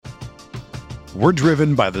We're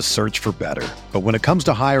driven by the search for better. But when it comes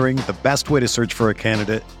to hiring, the best way to search for a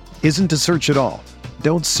candidate isn't to search at all.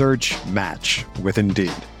 Don't search, match with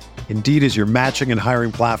Indeed. Indeed is your matching and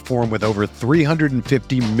hiring platform with over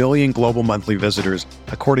 350 million global monthly visitors,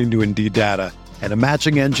 according to Indeed data, and a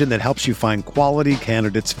matching engine that helps you find quality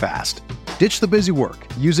candidates fast. Ditch the busy work.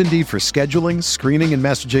 Use Indeed for scheduling, screening, and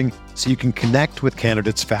messaging so you can connect with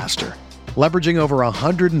candidates faster. Leveraging over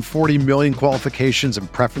 140 million qualifications and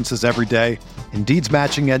preferences every day, Indeed's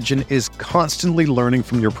matching engine is constantly learning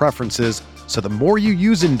from your preferences, so the more you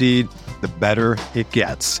use Indeed, the better it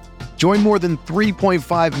gets. Join more than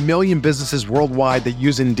 3.5 million businesses worldwide that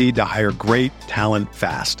use Indeed to hire great talent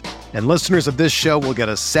fast. And listeners of this show will get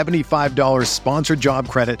a $75 sponsored job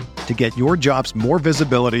credit to get your jobs more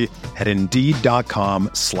visibility at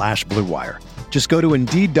Indeed.com/Blue Wire. Just go to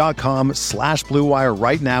Indeed.com/Blue Wire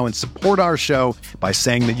right now and support our show by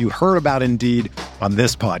saying that you heard about Indeed on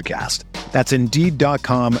this podcast. That's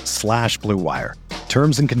Indeed.com/Blue Wire.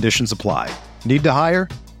 Terms and conditions apply. Need to hire?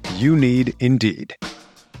 You need Indeed.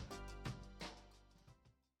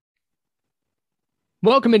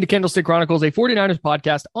 Welcome into Candlestick Chronicles, a 49ers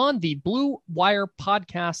podcast on the Blue Wire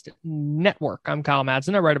Podcast Network. I'm Kyle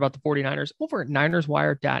Madsen. I write about the 49ers over at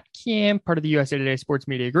NinersWire.com, part of the USA Today Sports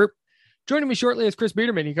Media Group. Joining me shortly is Chris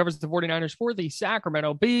Biederman. He covers the 49ers for the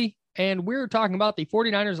Sacramento Bee, and we're talking about the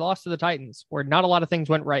 49ers loss to the Titans, where not a lot of things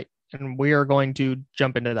went right, and we are going to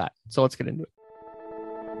jump into that. So let's get into it.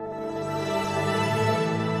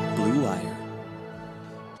 Blue Wire.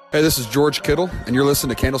 Hey, this is George Kittle, and you're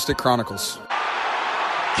listening to Candlestick Chronicles.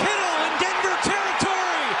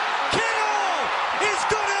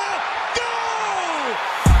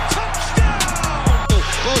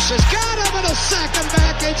 Has got him, and he'll sack him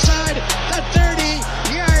back inside the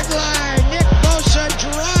 30-yard line. Nick Bosa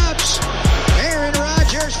drops Aaron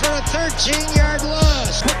Rodgers for a 13-yard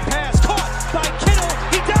loss. Quick pass caught by Kittle.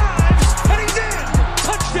 He dives, and he's in.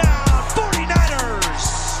 Touchdown, 49ers.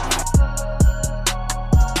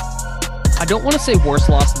 I don't want to say worst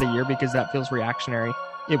loss of the year because that feels reactionary.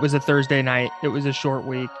 It was a Thursday night. It was a short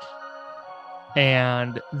week,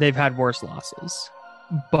 and they've had worse losses.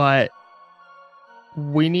 But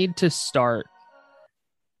we need to start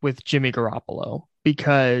with Jimmy Garoppolo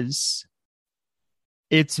because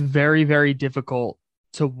it's very, very difficult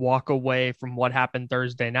to walk away from what happened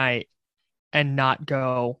Thursday night and not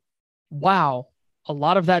go, wow, a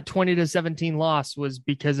lot of that 20-17 loss was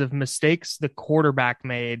because of mistakes the quarterback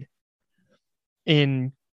made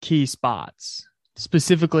in key spots,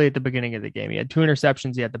 specifically at the beginning of the game. He had 2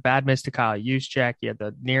 interceptions. He had the bad miss to Kyle Juszczyk. He had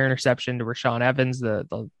the near interception to Rashaan Evans,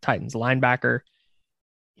 the Titans linebacker.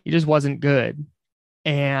 He just wasn't good.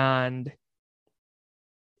 And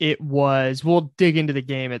it was, we'll dig into the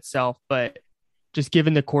game itself, but just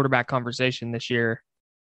given the quarterback conversation this year,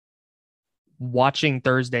 watching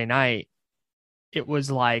Thursday night, it was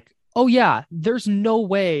like, oh yeah, there's no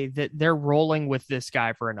way that they're rolling with this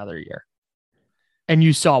guy for another year. And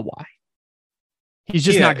you saw why. He's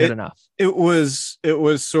just not good enough. It was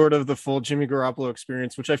sort of the full Jimmy Garoppolo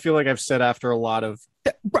experience, which I feel like I've said after a lot of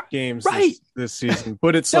games this season.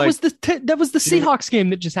 But it's that was the Seahawks game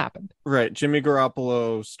that just happened. Right. Jimmy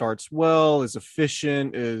Garoppolo starts well, is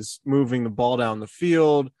efficient, is moving the ball down the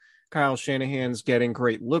field. Kyle Shanahan's getting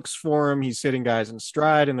great looks for him. He's hitting guys in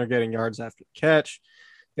stride, and they're getting yards after the catch.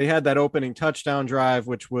 They had that opening touchdown drive,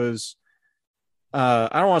 which was I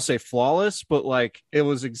don't want to say flawless, but like it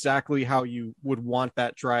was exactly how you would want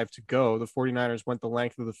that drive to go. The 49ers went the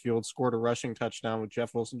length of the field, scored a rushing touchdown with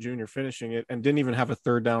Jeff Wilson Jr. finishing it, and didn't even have a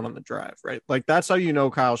third down on the drive, right? Like that's how you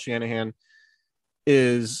know Kyle Shanahan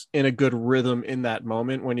is in a good rhythm in that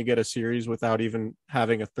moment when you get a series without even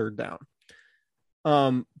having a third down.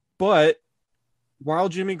 But while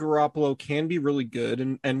Jimmy Garoppolo can be really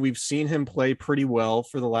good, and we've seen him play pretty well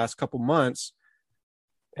for the last couple months,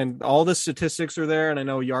 and all the statistics are there. And I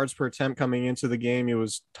know yards per attempt coming into the game, he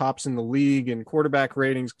was tops in the league and quarterback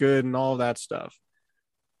ratings good and all of that stuff.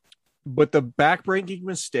 But the backbreaking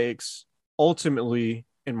mistakes, ultimately,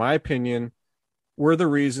 in my opinion, were the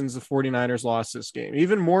reasons the 49ers lost this game,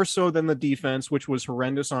 even more so than the defense, which was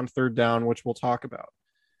horrendous on third down, which we'll talk about.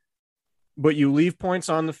 But you leave points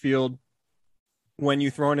on the field when you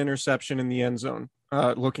throw an interception in the end zone,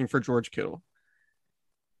 looking for George Kittle.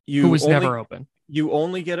 Who was never open. You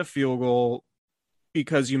only get a field goal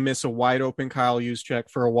because you miss a wide open Kyle Juszczyk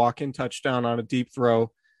for a walk-in touchdown on a deep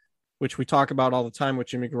throw, which we talk about all the time with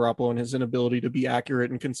Jimmy Garoppolo and his inability to be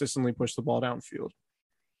accurate and consistently push the ball downfield.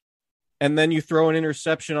 And then you throw an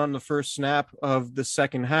interception on the first snap of the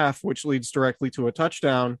second half, which leads directly to a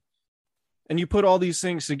touchdown. And you put all these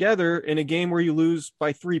things together in a game where you lose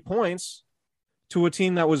by 3 points to a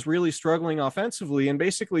team that was really struggling offensively. And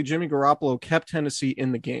basically Jimmy Garoppolo kept Tennessee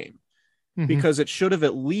in the game because it should have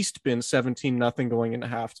at least been 17-0 going into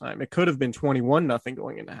halftime. It could have been 21-0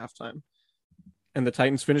 going into halftime. And the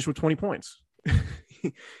Titans finished with 20 points.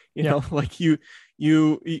 you know, like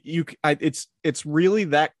it's really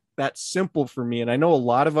that simple for me. And I know a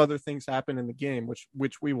lot of other things happen in the game,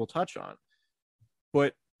 which we will touch on,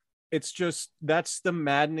 but it's just, that's the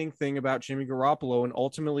maddening thing about Jimmy Garoppolo and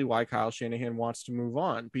ultimately why Kyle Shanahan wants to move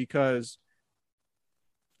on, because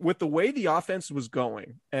with the way the offense was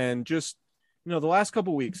going and just, you know, the last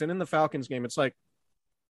couple of weeks and in the Falcons game, it's like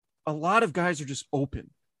a lot of guys are just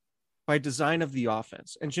open by design of the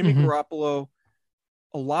offense. And Jimmy Garoppolo,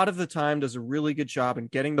 a lot of the time, does a really good job in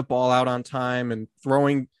getting the ball out on time and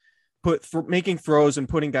making throws and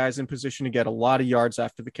putting guys in position to get a lot of yards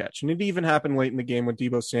after the catch. And it even happened late in the game when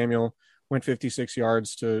Deebo Samuel went 56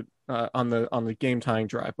 yards to on the game tying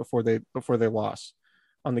drive before they lost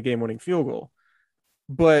on the game winning field goal.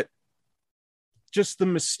 But just the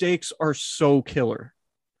mistakes are so killer.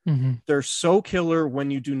 They're so killer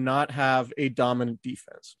when you do not have a dominant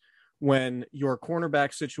defense, when your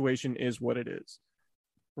cornerback situation is what it is,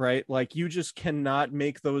 right? Like, you just cannot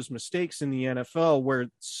make those mistakes in the NFL where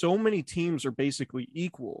so many teams are basically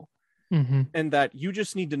equal, and that you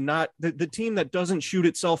just need to not, the team that doesn't shoot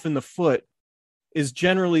itself in the foot is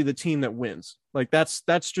generally the team that wins. Like, that's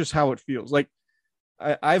just how it feels. Like,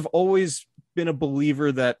 I've always been a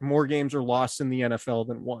believer that more games are lost in the NFL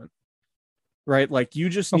than won, right? Like, you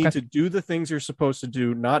just need to do the things you're supposed to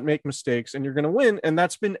do, not make mistakes, and you're going to win. And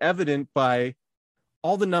that's been evident by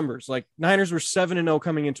all the numbers. Like, Niners were 7-0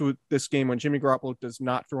 coming into this game when Jimmy Garoppolo does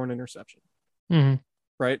not throw an interception,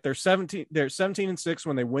 right? They're 17-6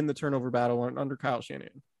 when they win the turnover battle under Kyle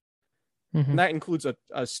Shanahan. And that includes a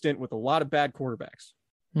stint with a lot of bad quarterbacks,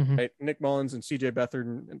 right? Nick Mullins and CJ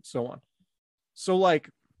Beathard and so on. So, like,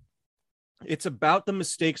 it's about the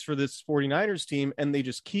mistakes for this 49ers team, and they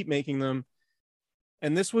just keep making them.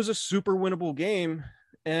 And this was a super winnable game.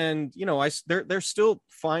 And, you know, they're still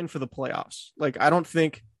fine for the playoffs. Like, I don't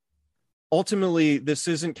think ultimately this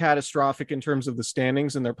isn't catastrophic in terms of the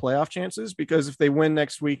standings and their playoff chances, because if they win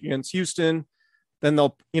next week against Houston, then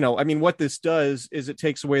they'll, you know, I mean, what this does is it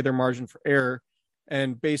takes away their margin for error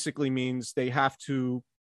and basically means they have to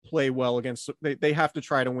play well against, they have to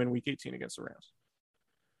try to win week 18 against the Rams.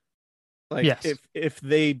 Like, if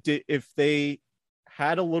they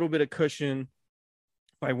had a little bit of cushion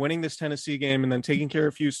by winning this Tennessee game and then taking care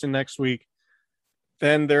of Houston next week,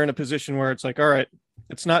 then they're in a position where it's like, all right,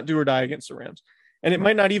 it's not do or die against the Rams. And it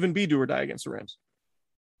might not even be do or die against the Rams.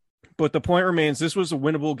 But the point remains, this was a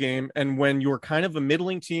winnable game. And when you're kind of a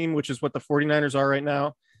middling team, which is what the 49ers are right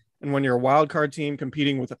now, and when you're a wild card team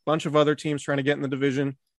competing with a bunch of other teams trying to get in the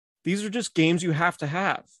division, these are just games you have to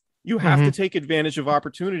have. You have to take advantage of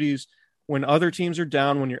opportunities when other teams are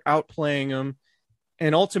down, when you're outplaying them.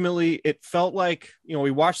 And ultimately, it felt like, you know,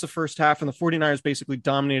 we watched the first half and the 49ers basically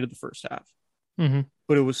dominated the first half.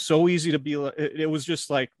 But it was so easy to be, it was just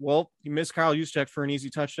like, well, you missed Kyle Juszczyk for an easy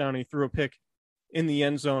touchdown and he threw a pick in the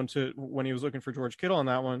end zone when he was looking for George Kittle on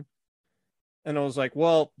that one. And I was like,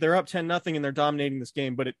 well, they're up 10-0 and they're dominating this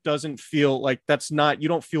game, but it doesn't feel like you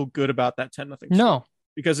don't feel good about that 10-0. No,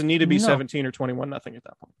 because it needed to be 17 or 21-0 at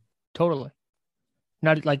that point. Totally.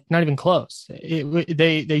 Not even close.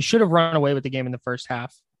 They should have run away with the game in the first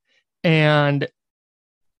half. And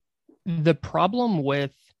the problem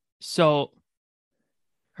so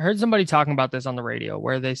I heard somebody talking about this on the radio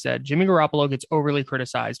where they said Jimmy Garoppolo gets overly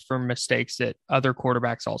criticized for mistakes that other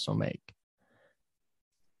quarterbacks also make.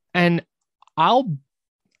 And I'll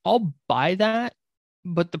buy that.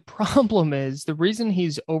 But the problem is, the reason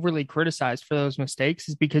he's overly criticized for those mistakes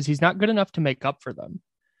is because he's not good enough to make up for them.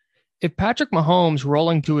 If Patrick Mahomes,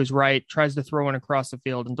 rolling to his right, tries to throw one across the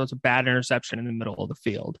field and throws a bad interception in the middle of the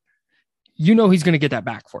field, you know he's going to get that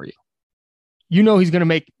back for you. You know he's going to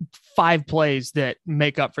make 5 plays that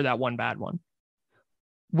make up for that one bad one.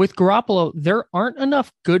 With Garoppolo, there aren't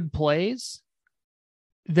enough good plays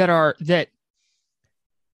there aren't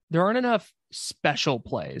enough special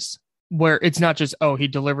plays where it's not just, oh, he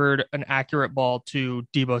delivered an accurate ball to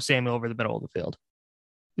Deebo Samuel over the middle of the field.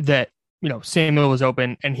 That, you know, Samuel was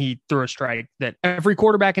open and he threw a strike that every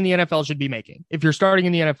quarterback in the NFL should be making. If you're starting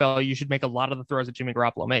in the NFL, you should make a lot of the throws that Jimmy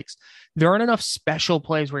Garoppolo makes. There aren't enough special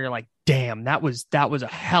plays where you're like, damn, that was a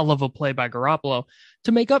hell of a play by Garoppolo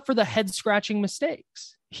to make up for the head scratching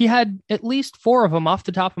mistakes. He had at least 4 of them off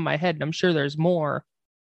the top of my head, and I'm sure there's more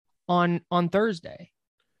on Thursday.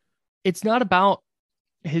 It's not about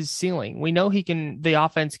his ceiling. We know the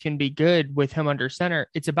offense can be good with him under center.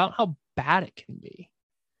 It's about how bad it can be.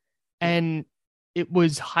 And it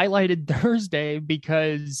was highlighted Thursday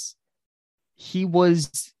because he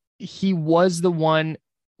was the one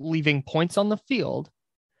leaving points on the field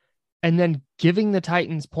and then giving the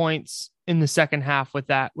Titans points in the second half with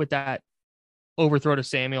that overthrow to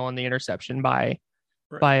Samuel and the interception by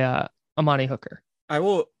Amani Hooker. I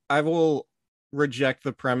will reject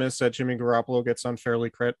the premise that Jimmy Garoppolo gets unfairly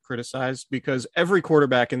criticized, because every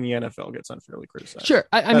quarterback in the NFL gets unfairly criticized. Sure.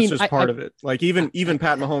 That's just part of it. Like even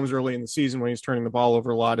Pat Mahomes early in the season when he's turning the ball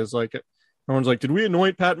over a lot is like, everyone's like, did we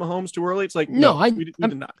anoint Pat Mahomes too early? It's like, no, we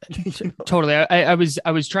did not. Totally. I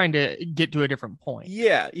was trying to get to a different point.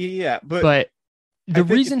 Yeah. But the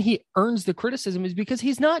reason he earns the criticism is because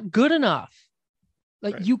he's not good enough.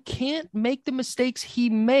 Like you can't make the mistakes he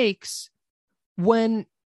makes when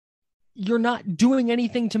you're not doing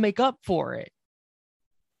anything to make up for it.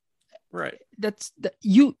 Right.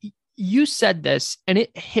 You said this and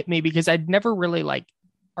it hit me because I'd never really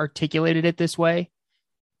articulated it this way,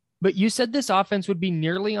 but you said this offense would be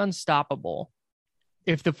nearly unstoppable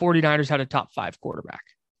if the 49ers had a top 5 quarterback,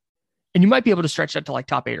 and you might be able to stretch that to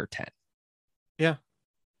top 8 or 10. Yeah.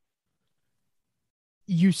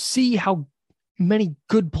 You see how many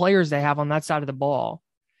good players they have on that side of the ball.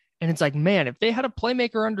 And it's like, man, if they had a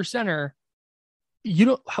playmaker under center,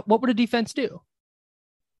 what would a defense do?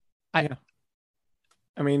 I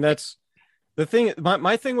mean, that's the thing.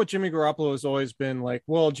 My thing with Jimmy Garoppolo has always been like,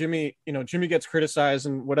 well, Jimmy gets criticized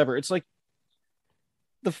and whatever. It's like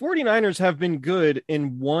the 49ers have been good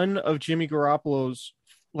in one of Jimmy Garoppolo's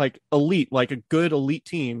elite, a good elite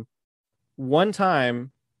team one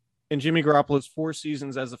time in Jimmy Garoppolo's 4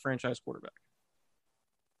 seasons as the franchise quarterback.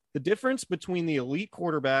 The difference between the elite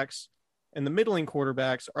quarterbacks and the middling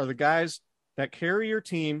quarterbacks are the guys that carry your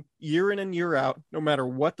team year in and year out, no matter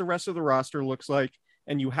what the rest of the roster looks like,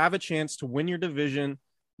 and you have a chance to win your division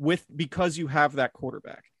because you have that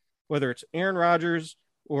quarterback. Whether it's Aaron Rodgers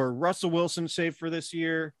or Russell Wilson, save for this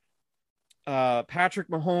year, Patrick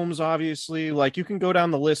Mahomes, obviously. You can go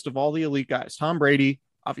down the list of all the elite guys. Tom Brady,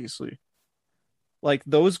 obviously.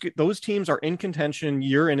 Those teams are in contention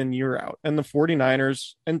year in and year out, and the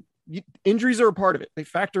 49ers, and injuries are a part of it. They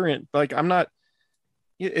factor in.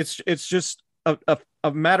 It's just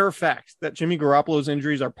a matter of fact that Jimmy Garoppolo's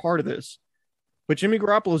injuries are part of this, but Jimmy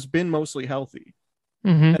Garoppolo's been mostly healthy,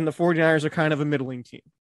 and the 49ers are kind of a middling team,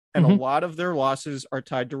 and a lot of their losses are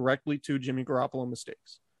tied directly to Jimmy Garoppolo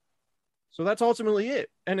mistakes. So that's ultimately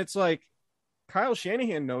it. And it's like Kyle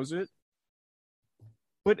Shanahan knows it,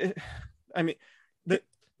 but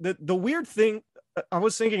the weird thing, I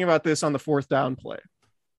was thinking about this on the 4th down play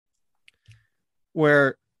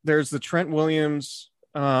where there's the Trent Williams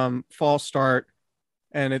false start,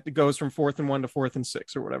 and it goes from 4th and 1 to 4th and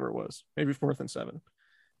 6 or whatever it was, maybe 4th and 7.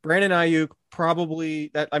 Brandon Ayuk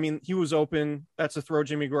he was open. That's a throw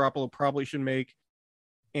Jimmy Garoppolo probably should make,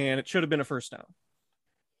 and it should have been a first down.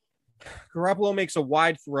 Garoppolo makes a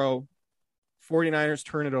wide throw. 49ers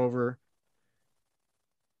turn it over.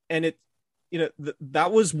 And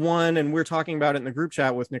that was one, and we're talking about it in the group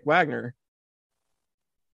chat with Nick Wagner.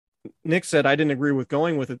 Nick said I didn't agree with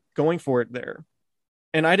going for it there.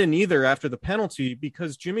 And I didn't either after the penalty,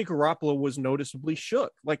 because Jimmy Garoppolo was noticeably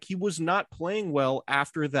shook. He was not playing well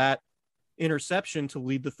after that interception to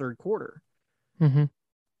lead the third quarter. Mm-hmm.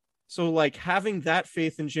 So having that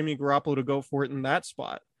faith in Jimmy Garoppolo to go for it in that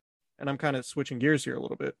spot, and I'm kind of switching gears here a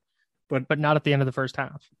little bit, but not at the end of the first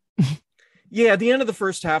half. Yeah, at the end of the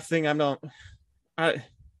first half thing,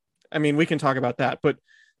 we can talk about that, but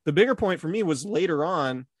the bigger point for me was later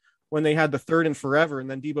on when they had the 3rd and forever, and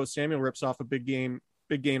then Deebo Samuel rips off a big gain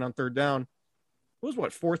on 3rd down. It was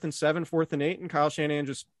 4th and 7, 4th and 8, and Kyle Shanahan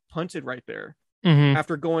just punted right there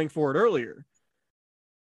after going for it earlier.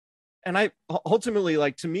 And I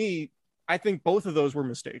ultimately, to me, I think both of those were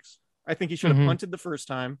mistakes. I think he should have punted the first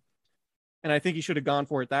time, and I think he should have gone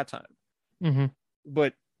for it that time.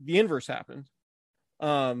 But the inverse happened.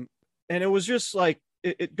 And it was just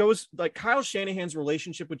it goes Kyle Shanahan's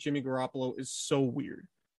relationship with Jimmy Garoppolo is so weird.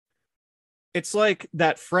 It's like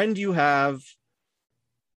that friend you have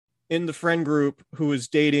in the friend group who is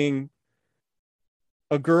dating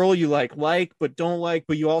a girl you like but don't like,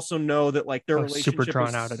 but you also know that their relationship super drawn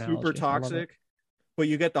is out super analogy. toxic, but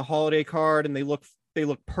you get the holiday card and they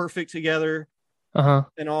look perfect together.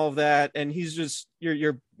 And all of that, and he's just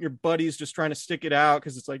your buddy's just trying to stick it out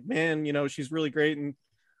because it's man, she's really great, and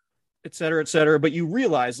et cetera, but you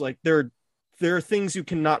realize there are things you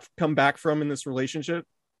cannot come back from in this relationship.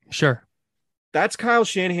 Sure. That's Kyle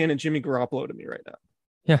Shanahan and Jimmy Garoppolo to me right now.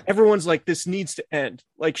 Yeah, everyone's this needs to end.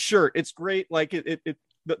 Sure, it's great, the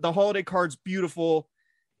holiday card's beautiful,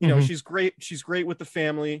 she's great with the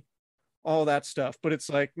family, all that stuff, but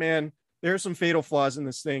it's man, there are some fatal flaws in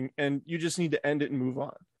this thing, and you just need to end it and move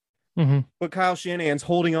on. Mm-hmm. But Kyle Shanahan's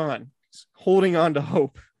holding on to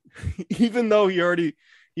hope, even though he already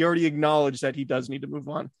acknowledged that he does need to move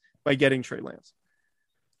on by getting Trey Lance.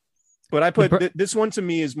 But I put this one to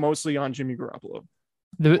me is mostly on Jimmy Garoppolo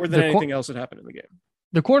more than anything else that happened in the game.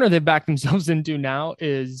 The corner they've backed themselves into now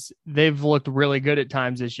is they've looked really good at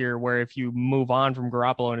times this year, where if you move on from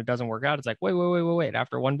Garoppolo and it doesn't work out, it's like, wait,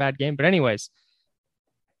 after one bad game. But anyways,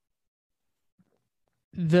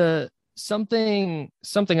 something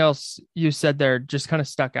else you said there just kind of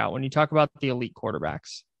stuck out when you talk about the elite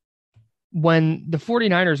quarterbacks. When the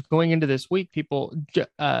 49ers going into this week,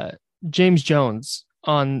 James Jones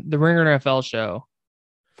on the Ringer NFL show,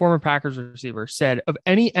 former Packers receiver, said of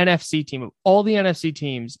any NFC team, of all the NFC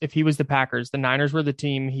teams, if he was the Packers, the Niners were the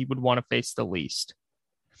team he would want to face the least.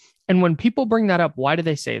 And when people bring that up, why do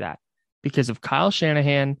they say that? Because of Kyle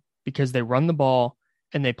Shanahan, because they run the ball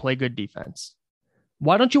and they play good defense.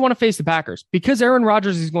 Why don't you want to face the Packers? Because Aaron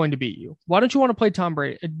Rodgers is going to beat you. Why don't you want to play Tom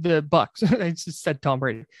Brady, the Bucks? I just said Tom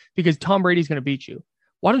Brady, because Tom Brady's going to beat you.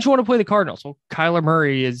 Why don't you want to play the Cardinals? Well, Kyler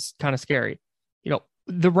Murray is kind of scary.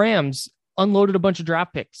 The Rams unloaded a bunch of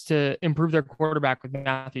draft picks to improve their quarterback with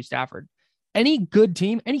Matthew Stafford. Any good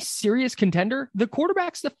team, any serious contender, the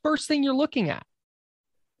quarterback's the first thing you're looking at.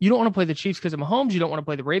 You don't want to play the Chiefs because of Mahomes. You don't want to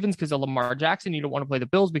play the Ravens because of Lamar Jackson. You don't want to play the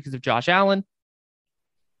Bills because of Josh Allen.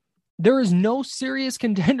 There is no serious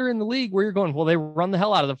contender in the league where you're going, well, they run the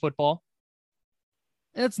hell out of the football.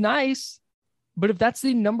 That's nice. But if that's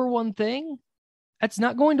the number one thing, that's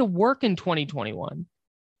not going to work in 2021.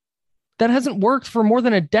 That hasn't worked for more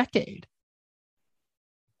than a decade.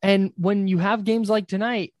 And when you have games like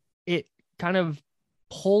tonight, it kind of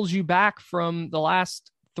pulls you back from the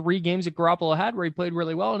last 3 games that Garoppolo had where he played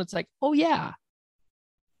really well. And it's like, oh yeah,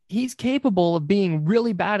 he's capable of being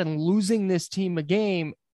really bad and losing this team a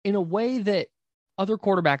game in a way that other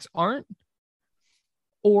quarterbacks aren't,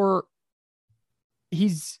 or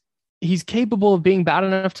he's capable of being bad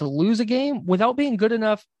enough to lose a game without being good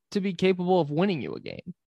enough to be capable of winning you a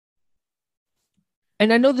game.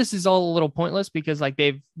 And I know this is all a little pointless because like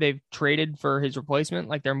they've traded for his replacement,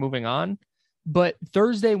 like they're moving on. But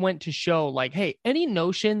Thursday went to show like, hey, any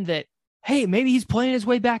notion that, hey, maybe he's playing his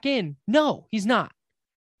way back in. No, he's not.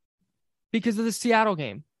 Because of the Seattle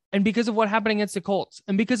game and because of what happened against the Colts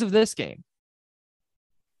and because of this game.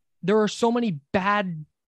 There are so many bad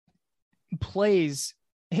plays.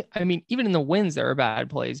 I mean, even in the wins, there are bad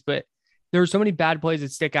plays, but there are so many bad plays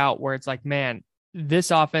that stick out where it's like, man, this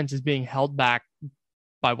offense is being held back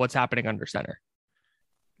by what's happening under center.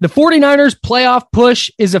 The 49ers playoff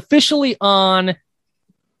push is officially on.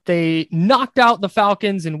 They knocked out the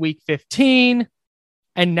Falcons in week 15,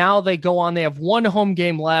 and now they go on. They have one home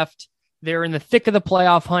game left. They're in the thick of the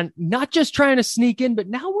playoff hunt, not just trying to sneak in, but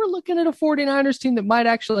now we're looking at a 49ers team that might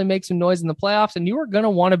actually make some noise in the playoffs, and you are going to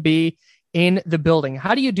want to be in the building.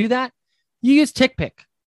 How do you do that? You use TickPick.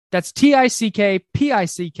 That's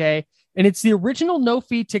TickPick. And it's the original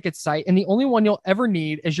no-fee ticket site and the only one you'll ever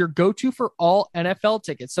need as your go-to for all NFL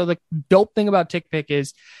tickets. So the dope thing about TickPick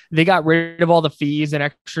is they got rid of all the fees and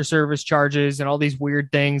extra service charges and all these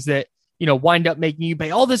weird things that, wind up making you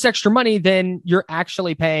pay all this extra money than you're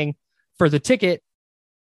actually paying for the ticket.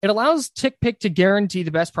 It allows TickPick to guarantee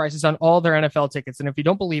the best prices on all their NFL tickets. And if you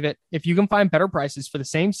don't believe it, if you can find better prices for the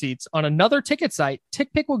same seats on another ticket site,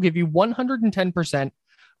 TickPick will give you 110%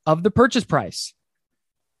 of the purchase price.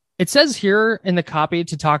 It says here in the copy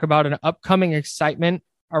to talk about an upcoming excitement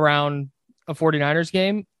around a 49ers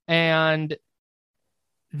game, and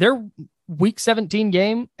their week 17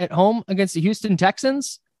 game at home against the Houston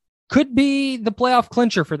Texans could be the playoff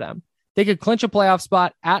clincher for them. They could clinch a playoff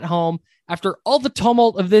spot at home after all the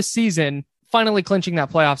tumult of this season. Finally clinching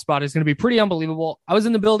that playoff spot is going to be pretty unbelievable. I was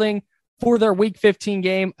in the building for their week 15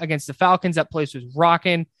 game against the Falcons. That place was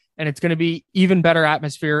rocking. And it's going to be even better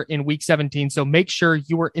atmosphere in week 17. So make sure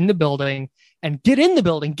you are in the building and get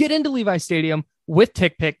into Levi Stadium with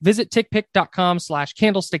TickPick. Visit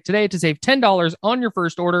tickpick.com/candlestick today to save $10 on your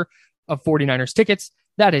first order of 49ers tickets.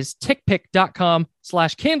 That is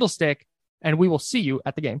tickpick.com/candlestick. And we will see you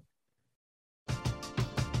at the game.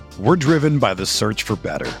 We're driven by the search for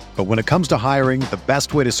better. But when it comes to hiring, the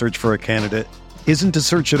best way to search for a candidate isn't to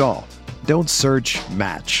search at all. Don't search,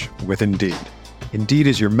 match with Indeed. Indeed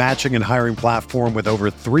is your matching and hiring platform with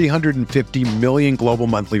over 350 million global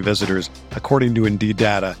monthly visitors, according to Indeed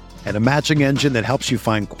data, and a matching engine that helps you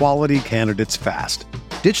find quality candidates fast.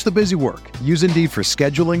 Ditch the busy work. Use Indeed for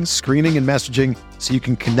scheduling, screening, and messaging so you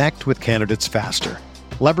can connect with candidates faster.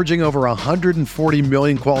 Leveraging over 140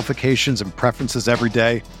 million qualifications and preferences every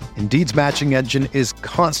day, Indeed's matching engine is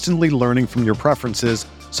constantly learning from your preferences,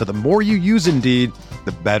 So the more you use Indeed,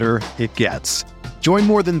 the better it gets. Join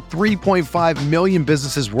more than 3.5 million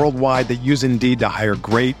businesses worldwide that use Indeed to hire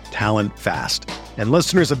great talent fast. And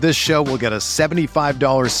listeners of this show will get a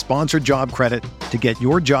 $75 sponsored job credit to get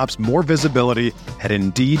your jobs more visibility at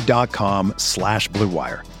Indeed.com/Blue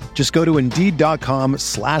Wire. Just go to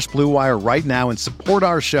Indeed.com/Blue Wire right now and support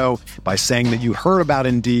our show by saying that you heard about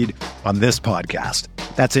Indeed on this podcast.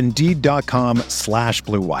 That's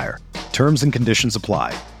Indeed.com/Blue Wire. Terms and conditions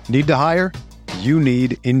apply. Need to hire? You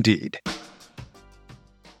need Indeed.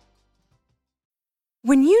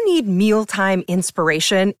 When you need mealtime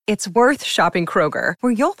inspiration, it's worth shopping Kroger,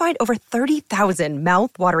 where you'll find over 30,000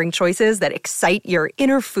 mouth-watering choices that excite your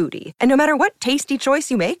inner foodie. And no matter what tasty choice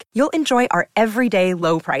you make, you'll enjoy our everyday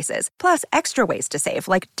low prices, plus extra ways to save,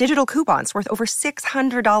 like digital coupons worth over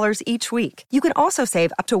 $600 each week. You can also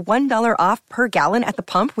save up to $1 off per gallon at the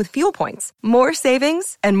pump with fuel points. More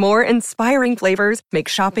savings and more inspiring flavors make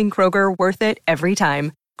shopping Kroger worth it every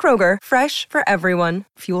time. Kroger, fresh for everyone.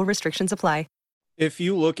 Fuel restrictions apply. If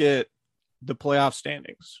you look at the playoff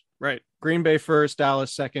standings, right? Green Bay first,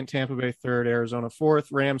 Dallas second, Tampa Bay third, Arizona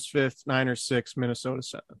fourth, Rams fifth, Niners sixth, Minnesota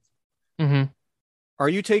seventh. Mm-hmm. Are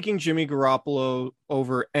you taking Jimmy Garoppolo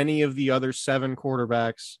over any of the other 7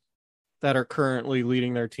 quarterbacks that are currently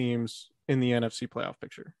leading their teams in the NFC playoff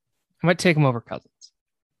picture? I might take him over Cousins.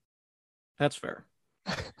 That's fair.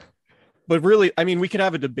 But really, I mean, we could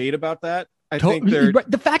have a debate about that. I think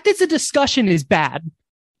the fact it's a discussion is bad.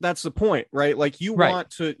 That's the point, right? Like you Right. want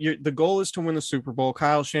to, the goal is to win the Super Bowl.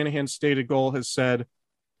 Kyle Shanahan's stated goal has said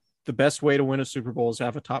the best way to win a Super Bowl is to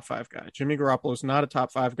have a top 5 guy. Jimmy Garoppolo is not a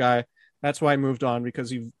top 5 guy. That's why he moved on, because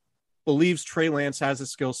he believes Trey Lance has a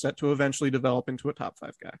skill set to eventually develop into a top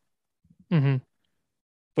 5 guy. Mm-hmm.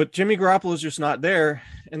 But Jimmy Garoppolo is just not there.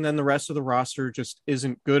 And then the rest of the roster just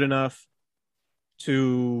isn't good enough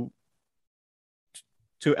to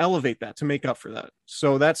elevate that, to make up for that.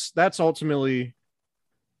 So that's ultimately,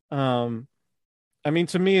 I mean,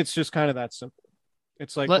 to me, it's just kind of that simple.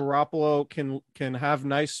 It's like Garoppolo can have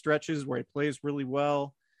nice stretches where he plays really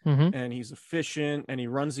well, Mm-hmm. and he's efficient and he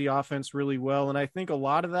runs the offense really well. And I think a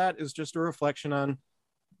lot of that is just a reflection on,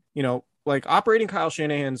 like operating Kyle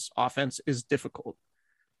Shanahan's offense is difficult,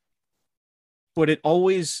 but it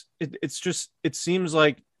seems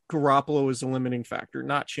like Garoppolo is the limiting factor,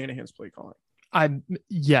 not Shanahan's play calling. And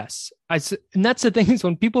that's the thing, is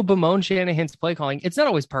when people bemoan Shanahan's play calling, it's not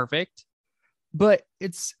always perfect, but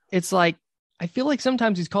it's like, I feel like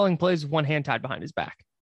sometimes he's calling plays with one hand tied behind his back.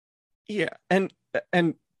 Yeah. And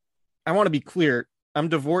I want to be clear. I'm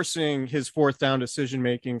divorcing his 4th down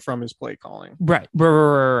decision-making from his play calling. Right.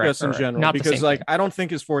 Just in general, Not because I don't think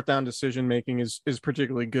his 4th down decision-making is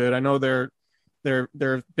particularly good. I know there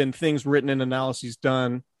have been things written and analyses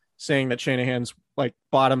done saying that Shanahan's like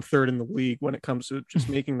bottom 3rd in the league when it comes to just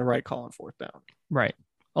making the right call on 4th down. Right.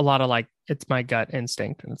 A lot of like, it's my gut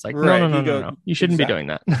instinct. And it's like, right. no. You shouldn't be doing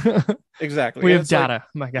that. Exactly. We have data,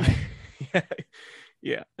 my guy.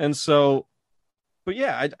 Yeah. And so, but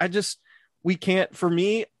yeah, I just, we can't, for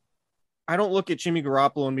me, I don't look at Jimmy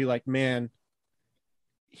Garoppolo and be like, man,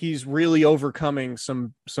 he's really overcoming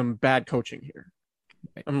some bad coaching here.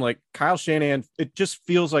 Right. I'm like, Kyle Shanahan, it just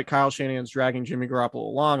feels like Kyle Shanahan's dragging Jimmy Garoppolo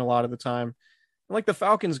along a lot of the time. And like the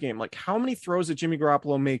Falcons game, like how many throws did Jimmy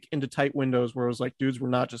Garoppolo make into tight windows where it was like, dudes were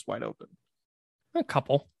not just wide open? A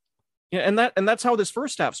couple. Yeah. And that's how this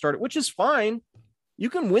first half started, which is fine. You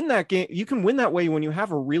can win that game. You can win that way when you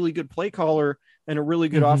have a really good play caller and a really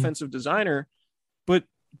good offensive designer, but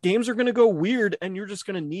games are going to go weird and you're just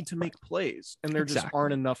going to need to make plays. And there just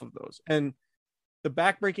aren't enough of those. And the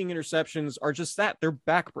backbreaking interceptions are just that. They're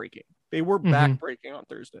backbreaking. They were backbreaking on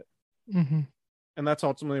Thursday. Mm-hmm. And that's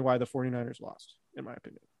ultimately why the 49ers lost, in my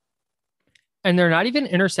opinion. And they're not even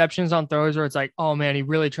interceptions on throws where it's like, oh man, he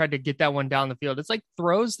really tried to get that one down the field. It's like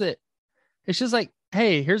throws that it's just like,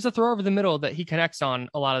 hey, here's a throw over the middle that he connects on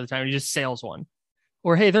a lot of the time. He just sails one.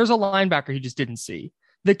 Or, hey, there's a linebacker he just didn't see.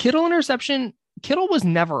 The Kittle interception, Kittle was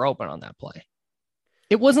never open on that play.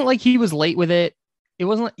 It wasn't like he was late with it. It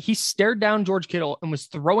wasn't like he stared down George Kittle and was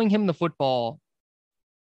throwing him the football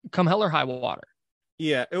come hell or high water.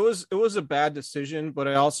 Yeah, it was a bad decision, but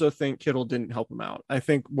I also think Kittle didn't help him out. I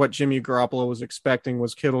think what Jimmy Garoppolo was expecting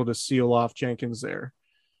was Kittle to seal off Jenkins there.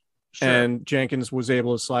 Sure. And Jenkins was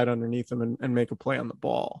able to slide underneath him and make a play on the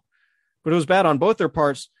ball. But it was bad on both their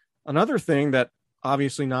parts. Another thing that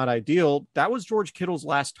obviously not ideal, that was George Kittle's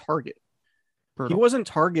last target. Brutal. He wasn't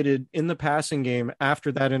targeted in the passing game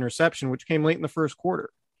after that interception, which came late in the first quarter.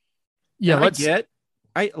 Yeah,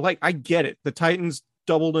 I get it. The Titans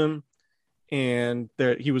doubled him, and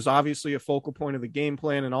he was obviously a focal point of the game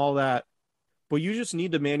plan and all that. but you just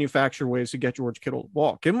need to manufacture ways to get George Kittle the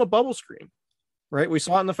ball. Give him a bubble screen, right? We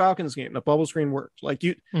saw it in the Falcons game. The bubble screen worked. Like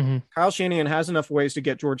Kyle Shanahan has enough ways to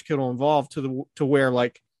get George Kittle involved to where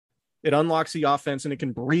like it unlocks the offense and it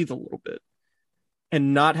can breathe a little bit.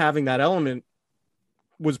 And not having that element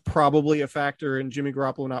was probably a factor in Jimmy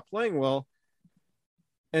Garoppolo not playing well.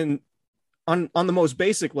 And on the most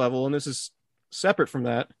basic level, and this is separate from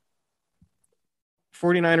that,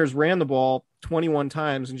 49ers ran the ball 21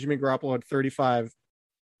 times and Jimmy Garoppolo had 35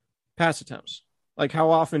 pass attempts. Like, how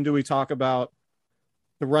often do we talk about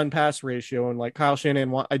the run pass ratio and like Kyle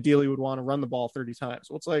Shanahan ideally would want to run the ball 30 times?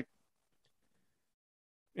 Well, it's like,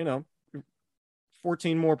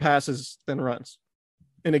 14 more passes than runs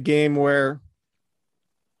in a game where,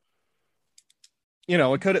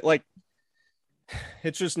 it could like,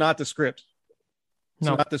 it's just not the script. It's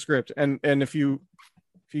not the script. And if you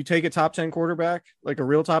take a top 10 quarterback, like a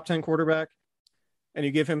real top 10 quarterback, and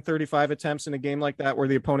you give him 35 attempts in a game like that where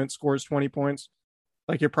the opponent scores 20 points,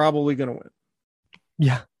 like, you're probably going to win.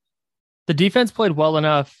 Yeah. The defense played well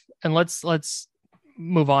enough, and let's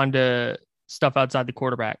move on to stuff outside the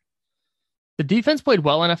quarterback. The defense played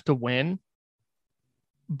well enough to win,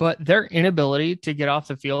 but their inability to get off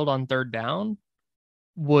the field on third down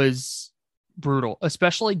was brutal,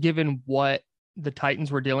 especially given what the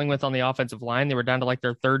Titans were dealing with on the offensive line. They were down to like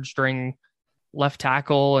their third string left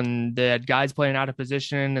tackle, and they had guys playing out of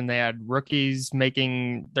position, and they had rookies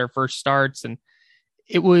making their first starts. And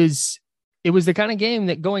it was the kind of game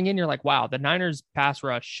that going in, you're like, wow, the Niners pass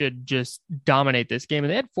rush should just dominate this game.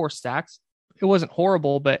 And they had 4 sacks. It wasn't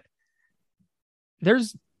horrible, but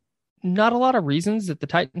there's not a lot of reasons that the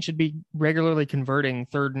Titans should be regularly converting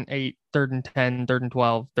 3rd and 8, 3rd and 10, 3rd and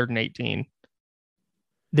 12, 3rd and 18.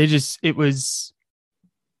 They just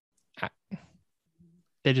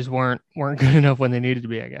weren't good enough when they needed to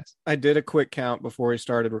be, I guess. I did a quick count before we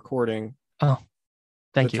started recording. Oh,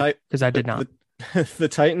 thank you. Because I did not. The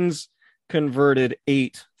Titans converted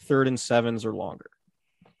 8 3rd and 7s or longer.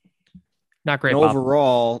 Not great. And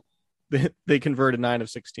overall, they converted 9 of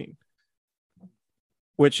 16.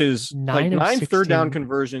 Which is 9 third down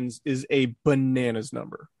conversions is a bananas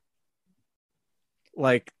number.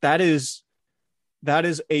 Like, that is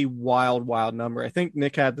a wild number. I think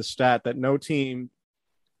Nick had the stat that no team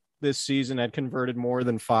this season had converted more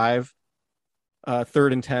than 5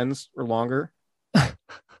 3rd and 10s or longer.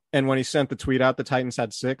 And when he sent the tweet out, the Titans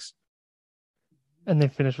had 6. And they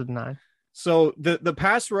finished with 9. So the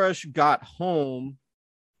pass rush got home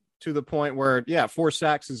to the point where, 4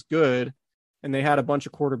 sacks is good. And they had a bunch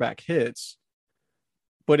of quarterback hits,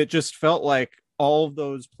 but it just felt like all of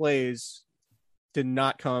those plays did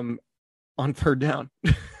not come on third down.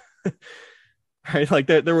 Right? Like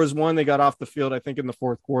there was one, they got off the field, I think in the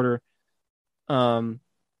 4th quarter, to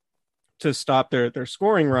stop their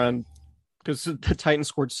scoring run, because the Titans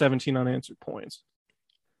scored 17 unanswered points.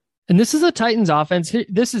 And this is a Titans offense.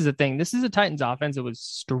 This is the thing. This is a Titans offense that was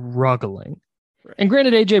struggling. Right. And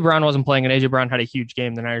granted, A.J. Brown wasn't playing, and A.J. Brown had a huge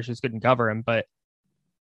game. The Niners just couldn't cover him. But,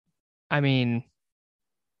 I mean,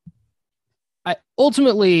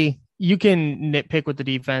 ultimately, you can nitpick with the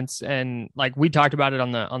defense. And, like, we talked about it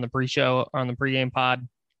on the pre-show, or on the pregame pod,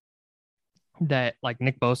 that, like,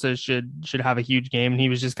 Nick Bosa should have a huge game. And he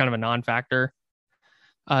was just kind of a non-factor,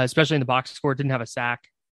 especially in the box score. Didn't have a sack.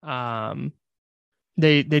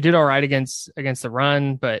 They did all right against the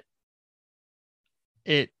run, but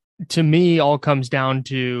it, to me, all comes down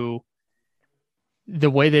to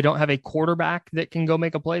the way they don't have a quarterback that can go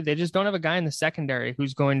make a play. They just don't have a guy in the secondary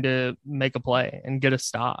who's going to make a play and get a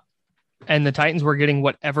stop. And the Titans were getting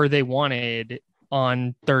whatever they wanted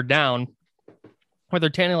on third down,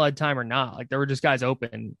 whether Tannehill had time or not. Like, there were just guys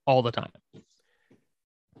open all the time.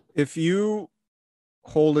 If you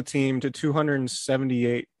hold a team to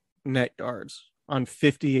 278 net yards on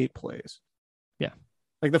 58 plays,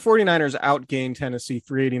 like, the 49ers outgained Tennessee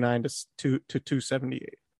 389 to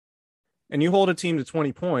 278. And you hold a team to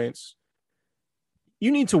 20 points,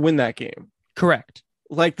 you need to win that game. Correct.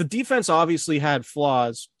 Like, the defense obviously had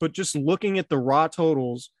flaws, but just looking at the raw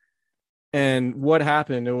totals and what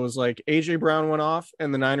happened, it was like A.J. Brown went off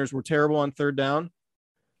and the Niners were terrible on third down.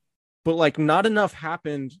 But, like, not enough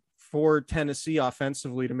happened for Tennessee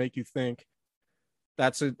offensively to make you think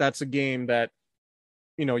that's a game that,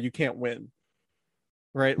 you can't win.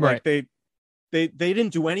 Right. Like, they didn't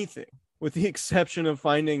do anything with the exception of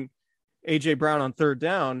finding A.J. Brown on third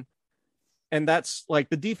down. And that's, like,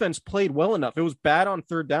 the defense played well enough. It was bad on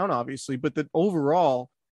third down, obviously, but that overall,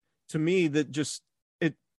 to me, this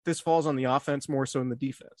falls on the offense more so than the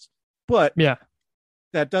defense. But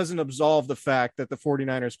that doesn't absolve the fact that the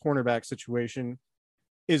 49ers cornerback situation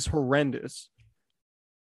is horrendous.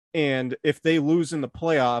 And if they lose in the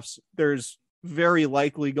playoffs, there's very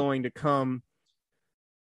likely going to come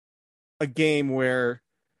a game where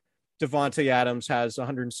Devontae Adams has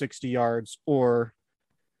 160 yards, or,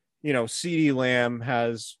 CeeDee Lamb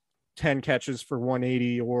has 10 catches for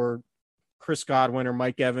 180, or Chris Godwin or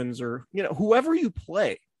Mike Evans, or, whoever you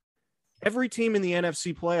play. Every team in the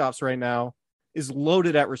NFC playoffs right now is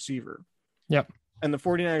loaded at receiver. Yep. And the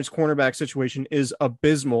 49ers cornerback situation is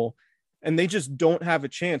abysmal, and they just don't have a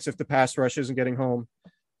chance if the pass rush isn't getting home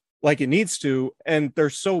like it needs to. And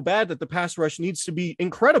they're so bad that the pass rush needs to be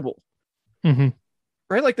incredible. Mm-hmm.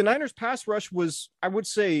 Right? Like the Niners pass rush was, I would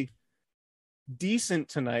say, decent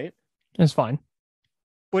tonight. It's fine.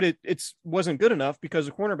 But it wasn't good enough because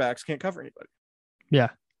the cornerbacks can't cover anybody. Yeah.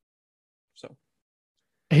 So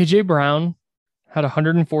AJ Brown had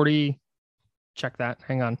 140. Check that.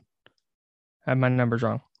 Hang on. I have my numbers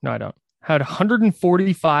wrong. No, I don't. Had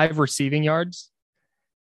 145 receiving yards,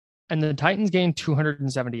 and the Titans gained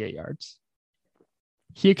 278 yards.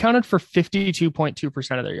 He accounted for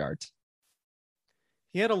 52.2% of their yards.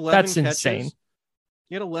 He had 11 That's catches. insane.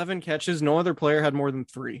 He had 11 catches. No other player had more than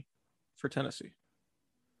 3 for Tennessee.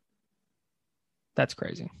 That's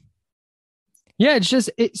crazy. Yeah, it's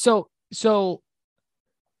just so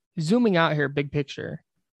zooming out here, big picture.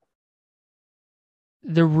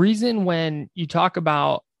 The reason when you talk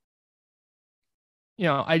about,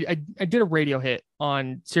 I did a radio hit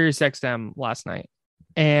on Sirius XM last night,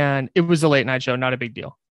 and it was a late night show, not a big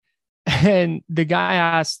deal. And the guy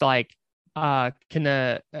asked, like, are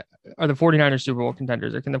the 49ers Super Bowl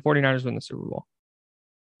contenders, or can the 49ers win the Super Bowl?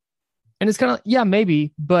 And it's kind of, yeah,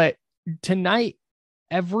 maybe, but tonight,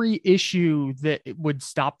 every issue that would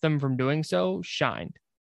stop them from doing so shined.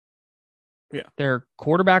 Yeah. Their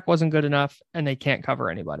quarterback wasn't good enough, and they can't cover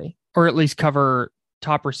anybody, or at least cover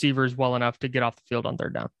top receivers well enough to get off the field on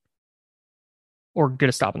third down or get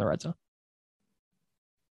a stop in the red zone.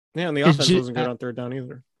 Yeah, and the offense wasn't good on third down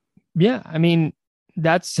either. Yeah, I mean,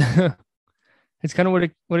 that's it's kind of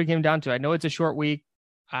what it came down to. I know it's a short week.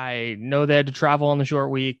 I know they had to travel on the short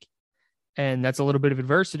week, and that's a little bit of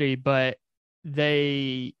adversity, but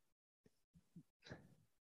the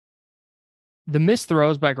missed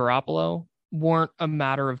throws by Garoppolo weren't a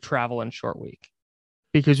matter of travel and short week,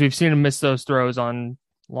 because we've seen him miss those throws on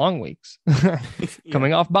long weeks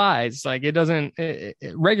coming off buys. Like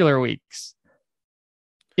regular weeks.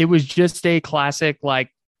 It was just a classic, like,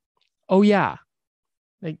 oh yeah,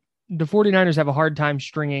 like the 49ers have a hard time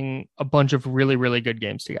stringing a bunch of really, really good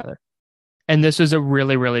games together. And this was a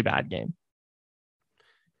really, really bad game.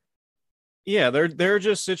 Yeah, there are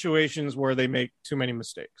just situations where they make too many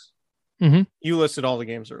mistakes. Mm-hmm. You listed all the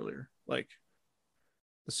games earlier, like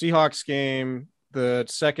the Seahawks game, the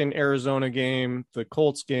second Arizona game, the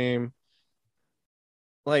Colts game.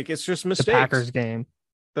 Like, it's just mistakes. The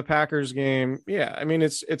Packers game. Yeah, I mean,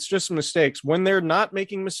 it's just mistakes. When they're not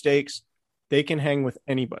making mistakes, they can hang with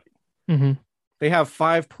anybody. Mm-hmm. They have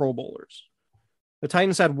 5 Pro Bowlers. The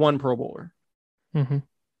Titans had 1 Pro Bowler. Mm-hmm.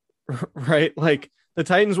 Right? Like, the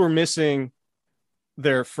Titans were missing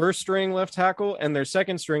their first string left tackle and their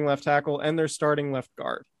second string left tackle and their starting left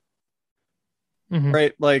guard. Mm-hmm.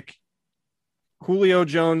 Right? Like, Julio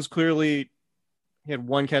Jones clearly he had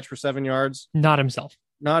 1 catch for 7 yards. Not himself.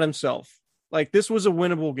 Like, this was a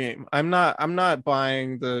winnable game. I'm not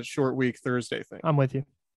buying the short week Thursday thing. I'm with you.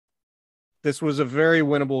 This was a very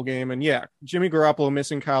winnable game. And yeah, Jimmy Garoppolo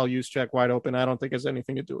missing Kyle Juszczyk wide open, I don't think has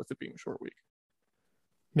anything to do with it being a short week.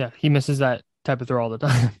 Yeah, he misses that type of throw all the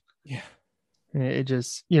time. Yeah. It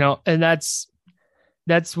just, and that's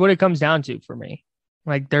what it comes down to for me.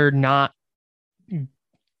 Like, they're not.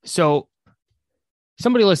 So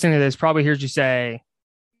somebody listening to this probably hears you say,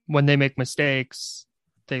 when they make mistakes,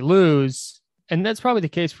 they lose. And that's probably the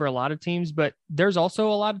case for a lot of teams, but there's also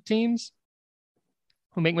a lot of teams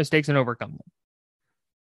who make mistakes and overcome them.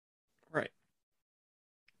 Right.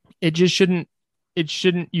 You shouldn't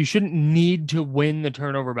need to win the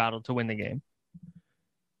turnover battle to win the game.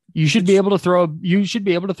 You should be able to throw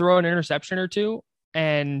an interception or two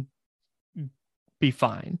and be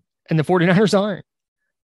fine. And the 49ers aren't.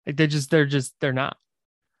 Like, they're not.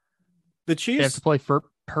 The Chiefs, they have to play for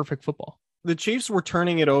perfect football. The Chiefs were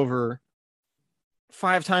turning it over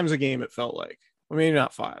 5 times a game, it felt like. Well, maybe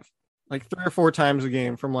not 5. Like 3 or 4 times a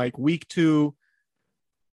game from like week 2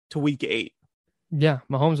 to week 8. Yeah,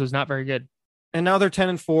 Mahomes was not very good. And now they're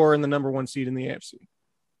 10-4 and the number 1 seed in the AFC.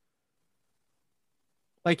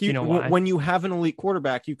 Like, when you have an elite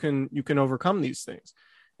quarterback, you can overcome these things.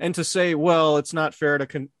 And to say, well, it's not fair to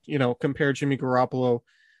compare Jimmy Garoppolo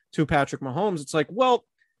to Patrick Mahomes. It's like, well,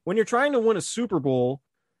 when you're trying to win a Super Bowl,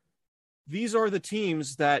 these are the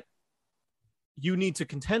teams that you need to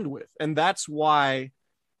contend with. And that's why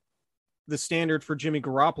the standard for Jimmy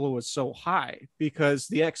Garoppolo is so high, because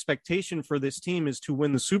the expectation for this team is to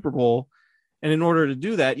win the Super Bowl. And in order to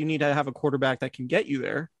do that, you need to have a quarterback that can get you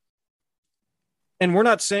there. And we're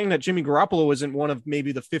not saying that Jimmy Garoppolo isn't one of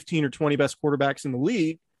maybe the 15 or 20 best quarterbacks in the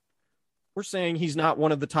league. We're saying he's not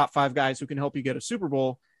one of the top 5 guys who can help you get a Super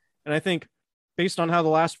Bowl. And I think based on how the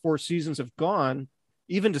last 4 seasons have gone,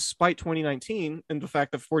 even despite 2019 and the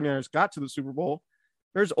fact that 49ers got to the Super Bowl,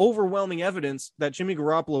 there's overwhelming evidence that Jimmy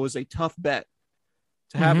Garoppolo is a tough bet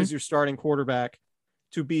to have as your starting quarterback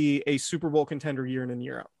to be a Super Bowl contender year in and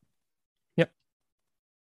year out. Yep.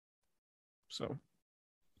 So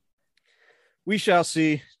we shall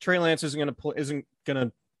see. Trey Lance isn't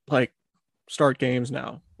gonna like start games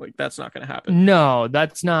now. Like, that's not gonna happen. No,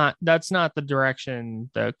 that's not the direction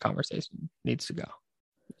the conversation needs to go.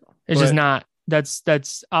 It's just not.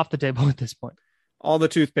 That's off the table at this point. All the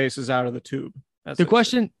toothpaste is out of the tube. The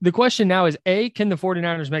question now is, A, can the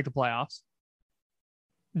 49ers make the playoffs?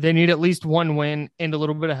 They need at least one win and a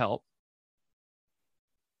little bit of help.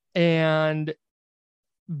 And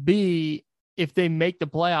B, if they make the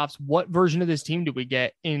playoffs, what version of this team do we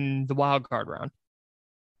get in the wild card round?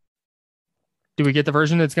 Do we get the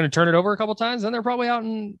version that's going to turn it over a couple times? Then they're probably out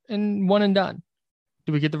in one and done.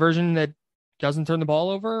 Do we get the version that doesn't turn the ball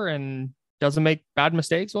over and doesn't make bad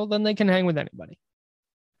mistakes? Well, then they can hang with anybody.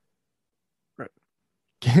 Right.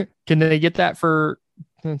 Can they get that for,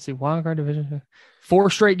 let's see, wild card division? 4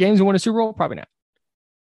 straight games and win a Super Bowl? Probably not.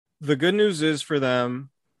 The good news is for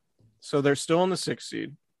them, so they're still in the 6th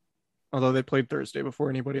seed, although they played Thursday before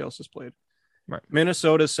anybody else has played. Right.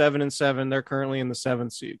 Minnesota 7-7. They're currently in the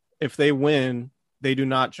 7th seed. If they win, they do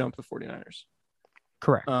not jump the 49ers.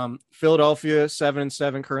 Correct. Philadelphia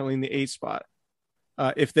 7-7, currently in the 8th spot.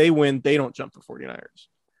 If they win, they don't jump the 49ers.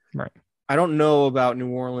 Right. I don't know about New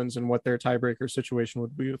Orleans and what their tiebreaker situation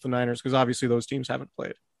would be with the Niners, because obviously those teams haven't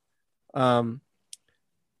played. But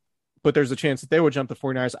there's a chance that they would jump the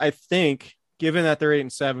 49ers. I think, given that they're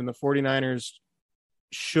 8-7, the 49ers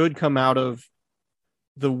should come out of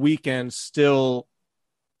the weekend still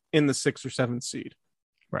in the 6th or 7th seed.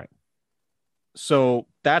 Right. So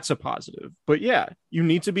that's a positive. But yeah, you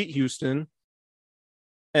need to beat Houston.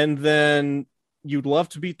 And then you'd love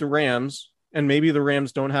to beat the Rams. And maybe the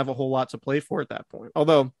Rams don't have a whole lot to play for at that point.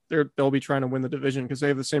 Although they'll be trying to win the division because they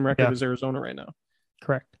have the same record as Arizona right now.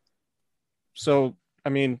 Correct. So, I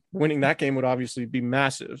mean, winning that game would obviously be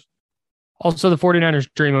massive. Also, the 49ers'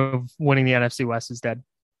 dream of winning the NFC West is dead.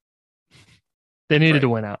 They needed to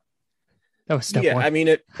win out. That was step one. I mean,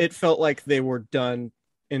 it felt like they were done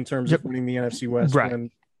in terms of winning the NFC West when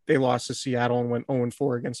they lost to Seattle and went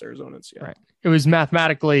 0-4 against Arizona and Seattle. Right. It was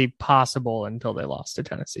mathematically possible until they lost to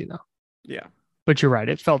Tennessee, though. Yeah. But you're right.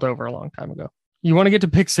 It felt over a long time ago. You want to get to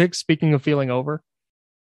pick 6, speaking of feeling over?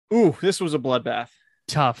 Ooh, this was a bloodbath.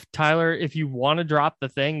 Tough. Tyler, if you want to drop the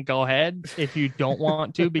thing, go ahead. If you don't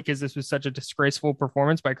want to, because this was such a disgraceful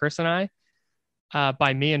performance by Chris and I,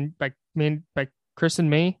 by Chris and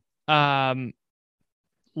me,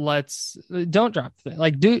 let's don't drop the thing.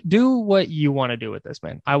 Like, do what you want to do with this,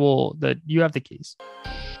 man. You have the keys.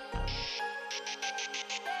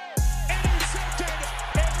 Intercepted,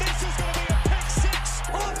 and this is going to be a pick 6.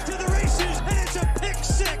 Off to the races, and it's a pick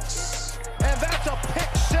 6. And that's a pick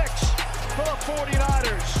 6 for the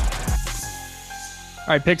 49ers. All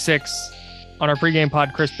right, pick 6. On our pregame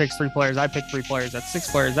pod, Chris picks 3 players. I pick 3 players. That's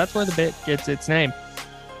 6 players. That's where the bit gets its name.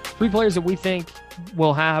 3 players that we think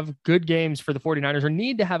will have good games for the 49ers or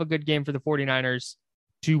need to have a good game for the 49ers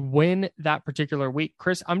to win that particular week.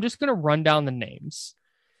 Chris, I'm just going to run down the names.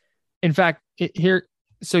 In fact, here,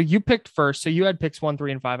 so you picked first. So you had picks 1,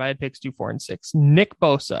 3, and 5. I had picks 2, 4, and 6. Nick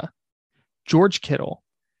Bosa, George Kittle,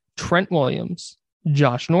 Trent Williams,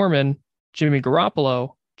 Josh Norman, Jimmy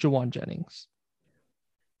Garoppolo, Jawan Jennings.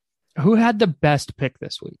 Who had the best pick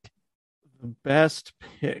this week? The best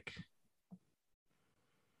pick.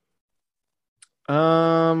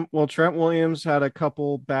 Well, Trent Williams had a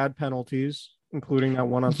couple bad penalties, including that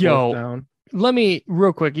one on 4th down. Let me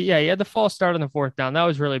real quick. Yeah, he had the false start on the 4th down. That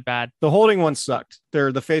was really bad. The holding one sucked.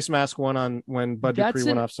 The face mask one on when Bud Dupree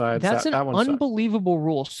went off sides. That's an unbelievable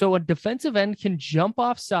rule. So a defensive end can jump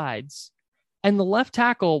off sides, and the left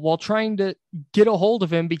tackle, while trying to get a hold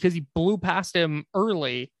of him because he blew past him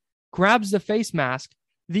early, grabs the face mask.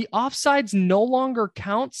 The offsides no longer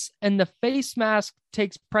counts, and the face mask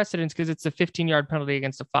takes precedence because it's a 15-yard penalty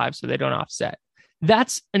against a 5, so they don't offset.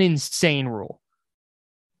 That's an insane rule.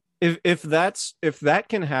 If that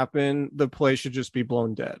can happen, the play should just be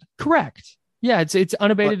blown dead. Correct. Yeah, it's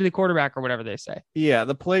unabated to the quarterback or whatever they say. Yeah,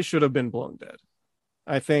 the play should have been blown dead.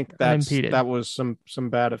 I think that was some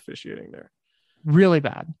bad officiating there. Really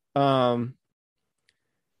bad.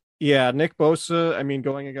 Yeah, Nick Bosa, I mean,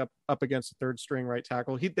 going up against a third string right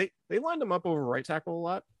tackle, they lined him up over right tackle a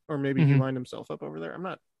lot, or maybe he lined himself up over there. I'm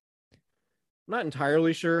not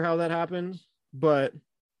entirely sure how that happened, but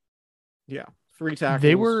yeah, 3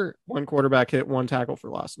 tackles, 1 quarterback hit, 1 tackle for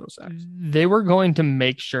loss, no sacks. They were going to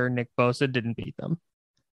make sure Nick Bosa didn't beat them.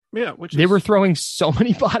 Yeah, they were throwing so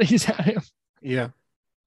many bodies at him. Yeah.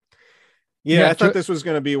 Yeah, I thought this was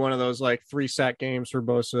going to be one of those like 3 sack games for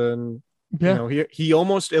Bosa, and you know, he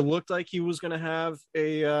almost, it looked like he was going to have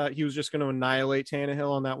he was just going to annihilate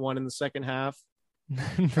Tannehill on that one in the second half.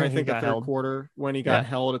 I think the third quarter when he got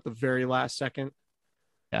held at the very last second.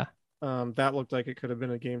 Yeah. That looked like it could have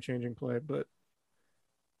been a game-changing play, but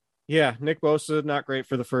yeah, Nick Bosa, not great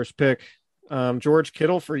for the first pick. George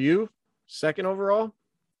Kittle for you, 2nd overall.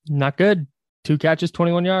 Not good. 2 catches,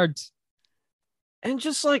 21 yards. And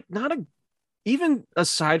just like even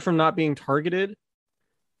aside from not being targeted,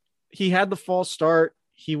 he had the false start.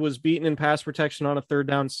 He was beaten in pass protection on a 3rd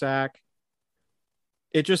down sack.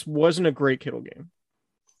 It just wasn't a great Kittle game.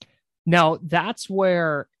 Now, that's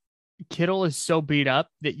where Kittle is so beat up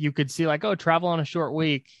that you could see like, oh, travel on a short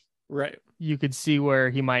week. Right. You could see where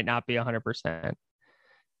he might not be 100%.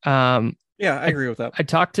 Yeah, I agree with that. I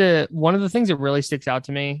talked to one of the things that really sticks out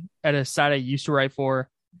to me at a site I used to write for.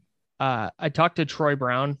 I talked to Troy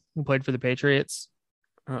Brown, who played for the Patriots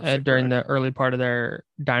during the early part of their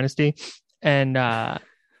dynasty. And I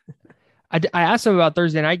asked him about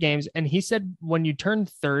Thursday night games, and he said when you turn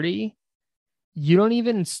 30, you don't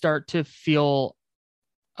even start to feel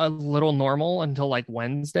a little normal until like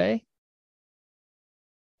Wednesday.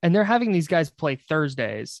 And they're having these guys play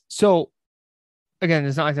Thursdays. So again,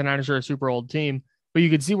 it's not like the Niners are a super old team, but you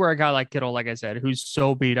could see where a guy like Kittle, like I said, who's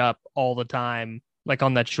so beat up all the time, like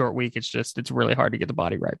on that short week, it's really hard to get the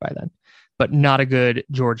body right by then. But not a good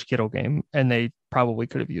George Kittle game, and they probably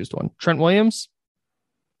could have used one. Trent Williams,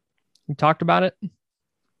 we talked about it.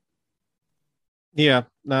 Yeah,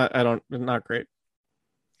 not great.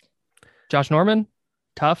 Josh Norman,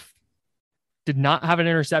 tough. Did not have an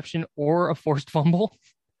interception or a forced fumble.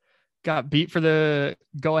 Got beat for the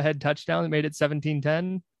go-ahead touchdown that made it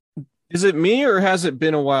 17-10. Is it me, or has it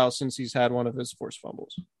been a while since he's had one of his forced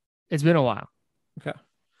fumbles? It's been a while. Okay.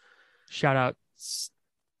 Shout out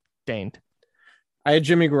Stained. I had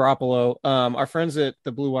Jimmy Garoppolo. Our friends at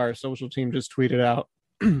the Blue Wire social team just tweeted out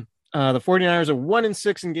the 49ers are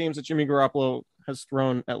 1-6 in games that Jimmy Garoppolo has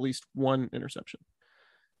thrown at least 1 interception.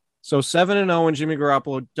 So 7-0 when Jimmy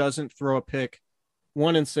Garoppolo doesn't throw a pick,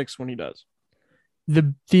 1-6 when he does.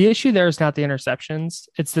 The issue there is not the interceptions.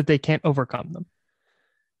 It's that they can't overcome them.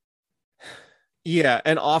 Yeah.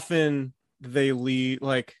 And often they lead,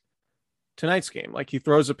 like tonight's game, like he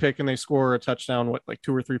throws a pick and they score a touchdown, like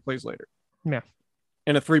 2 or 3 plays later. Yeah.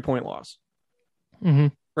 And a 3-point loss. Mm-hmm.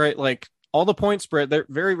 Right. Like all the point spread, there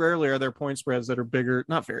very rarely are there point spreads that are bigger.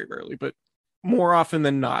 Not very rarely, but more often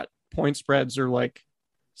than not, point spreads are like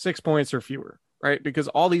 6 points or fewer. Right. Because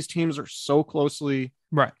all these teams are so closely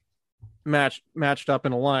matched up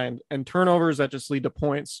and aligned, and turnovers that just lead to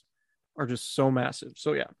points are just so massive.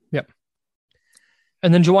 So yeah. Yep.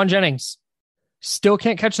 And then Juwan Jennings still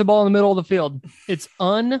can't catch the ball in the middle of the field. It's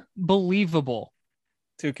unbelievable.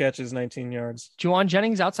 2 catches, 19 yards. Juwan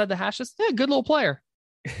Jennings outside the hashes. Yeah, good little player.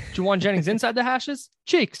 Juwan Jennings inside the hashes.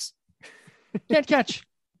 Cheeks. Can't catch.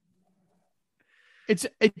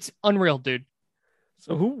 It's unreal, dude.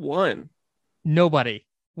 So who won? Nobody.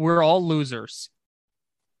 We're all losers.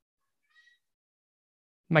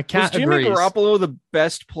 My cat was Jimmy agrees. Garoppolo the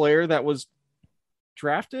best player that was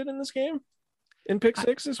drafted in this game in pick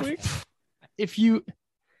 6 this week? If you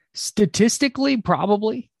statistically,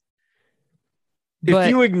 probably. If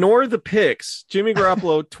you ignore the picks, Jimmy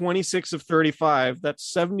Garoppolo, 26 of 35, that's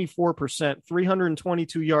 74%,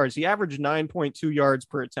 322 yards. He averaged 9.2 yards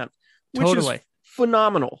per attempt, which is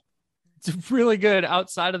phenomenal. It's really good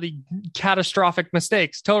outside of the catastrophic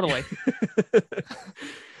mistakes. Totally.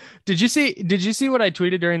 Did you see what I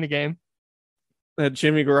tweeted during the game? That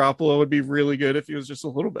Jimmy Garoppolo would be really good if he was just a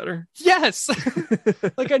little better. Yes.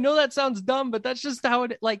 Like, I know that sounds dumb, but that's just how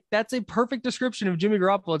it, like, that's a perfect description of Jimmy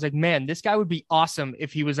Garoppolo. It's like, man, this guy would be awesome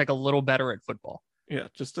if he was like a little better at football. Yeah.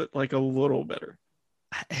 Just like a little better.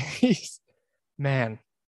 Man.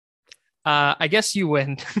 I guess you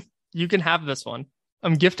win. You can have this one.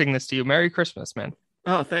 I'm gifting this to you. Merry Christmas, man.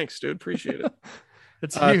 Oh, thanks, dude. Appreciate it.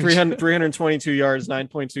 It's 322 yards,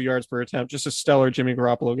 9.2 yards per attempt. Just a stellar Jimmy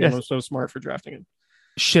Garoppolo game. Yes. I'm so smart for drafting him.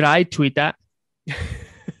 Should I tweet that?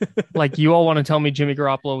 Like, you all want to tell me Jimmy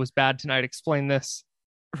Garoppolo was bad tonight. Explain this.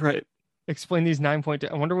 Right. Explain these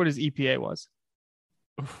 9.2. I wonder what his EPA was.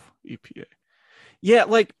 Oof, EPA. Yeah,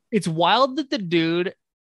 like It's wild that the dude.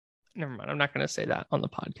 Never mind. I'm not going to say that on the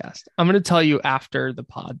podcast. I'm going to tell you after the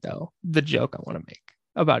pod, though, the joke I want to make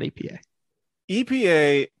about EPA.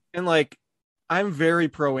 EPA, and like, I'm very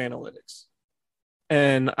pro analytics.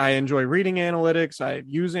 And I enjoy reading analytics. I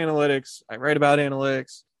use analytics. I write about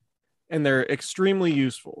analytics, and they're extremely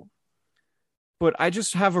useful. But I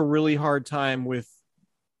just have a really hard time with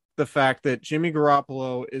the fact that Jimmy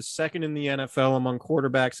Garoppolo is second in the NFL among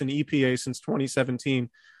quarterbacks in EPA since 2017,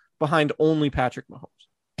 behind only Patrick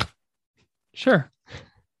Mahomes. Sure.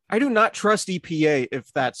 I do not trust EPA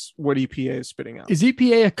if that's what EPA is spitting out. Is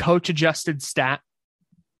EPA a coach adjusted stat?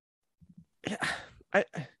 I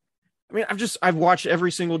mean, I've watched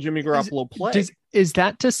every single Jimmy Garoppolo play. Is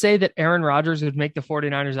that to say that Aaron Rodgers would make the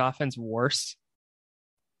 49ers offense worse?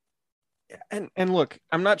 And look,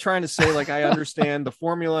 I'm not trying to say like I understand the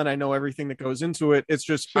formula and I know everything that goes into it. It's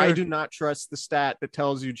just Sure. I do not trust the stat that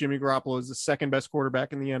tells you Jimmy Garoppolo is the second best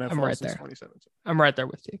quarterback in the NFL right since there. 2017. I'm right there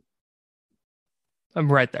with you. I'm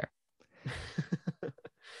right there.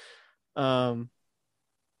 So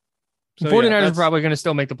 49ers yeah, are probably going to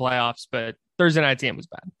still make the playoffs, but Thursday night's game was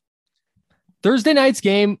bad. Thursday night's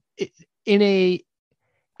game in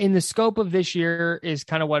the scope of this year is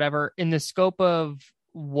kind of whatever. In the scope of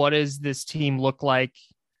what does this team look like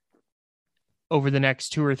over the next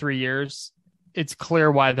 2 or 3 years, it's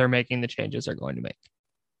clear why they're making the changes they're going to make.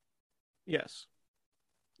 Yes.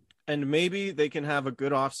 And maybe they can have a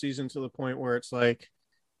good offseason to the point where it's like,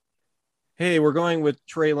 hey, we're going with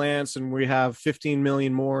Trey Lance and we have 15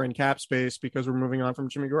 million more in cap space because we're moving on from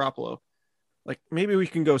Jimmy Garoppolo. Like maybe we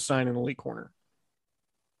can go sign an elite corner.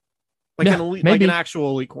 Like an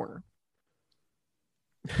actual elite corner.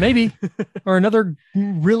 Maybe. Or another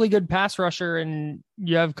really good pass rusher, and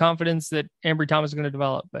you have confidence that Ambry Thomas is going to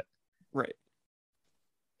develop. But right.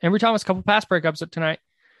 Ambry Thomas, a couple pass breakups tonight.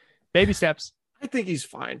 Baby steps. I think he's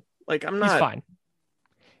fine. Like he's fine.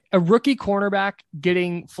 A rookie cornerback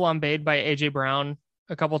getting flambéed by AJ Brown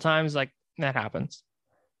a couple times, like that happens.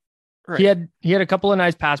 Right. He had a couple of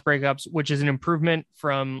nice pass breakups, which is an improvement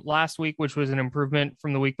from last week, which was an improvement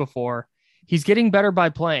from the week before. He's getting better by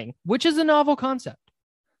playing, which is a novel concept.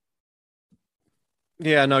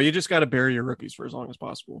 Yeah, no, you just got to bury your rookies for as long as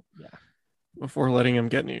possible. Yeah. Before letting them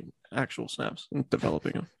get any actual snaps and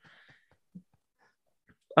developing them.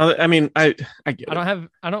 I mean, I get it.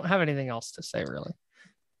 I don't have anything else to say really.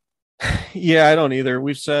 Yeah, I don't either.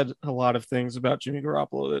 We've said a lot of things about Jimmy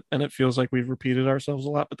Garoppolo and it feels like we've repeated ourselves a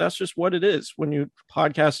lot, but that's just what it is when you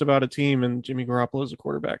podcast about a team and Jimmy Garoppolo is a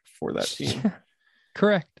quarterback for that team.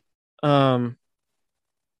 Correct. When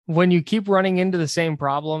you keep running into the same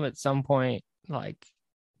problem at some point, like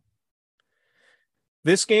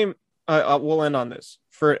this game, we'll end on this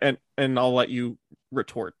and I'll let you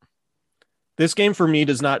retort. This game for me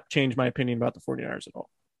does not change my opinion about the 49ers at all.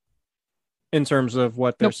 In terms of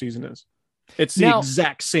what their season is. It's the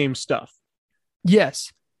exact same stuff.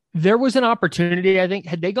 Yes. There was an opportunity, I think,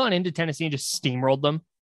 had they gone into Tennessee and just steamrolled them,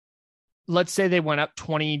 let's say they went up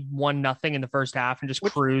 21-0 in the first half and just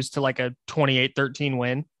cruised to like a 28-13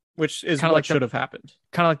 win. Which is what should have happened.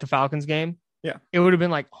 Kind of like the Falcons game. Yeah. It would have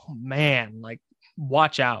been like, oh man, like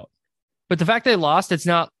watch out. But the fact they lost, it's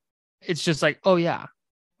just like, oh yeah,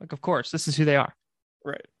 like, of course, this is who they are.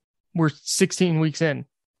 Right. We're 16 weeks in.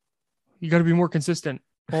 You got to be more consistent.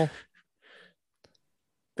 Well,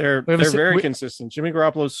 they're very consistent. Jimmy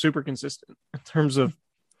Garoppolo is super consistent in terms of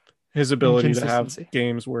his ability to have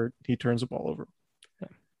games where he turns the ball over. Yeah.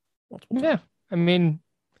 Multiple times. Yeah. I mean,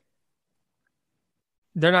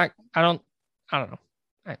 they're not, I don't know.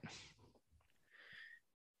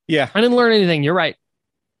 Yeah. I didn't learn anything. You're right.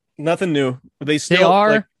 Nothing new. They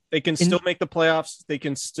can still make the playoffs. They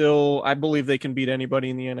can still, I believe they can beat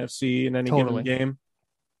anybody in the NFC in any given game.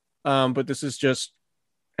 But this is just,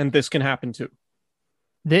 and this can happen too.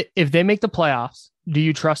 If they make the playoffs, do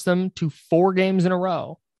you trust them to 4 games in a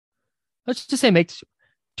row? Let's just say make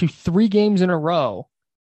to 3 games in a row,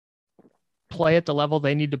 play at the level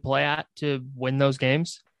they need to play at to win those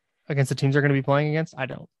games against the teams they're going to be playing against? I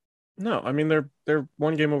don't. No, I mean, they're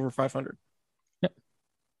 1 game over 500. Yep.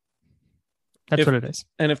 That's what it is.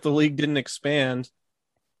 And if the league didn't expand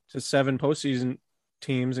to 7 postseason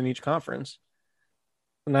teams in each conference,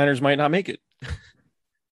 the Niners might not make it.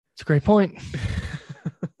 It's a great point.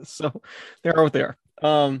 So they are what they are.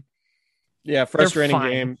 Yeah, frustrating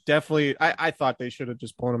game. Definitely. I thought they should have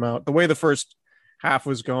just blown them out. The way the first half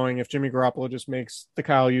was going, if Jimmy Garoppolo just makes the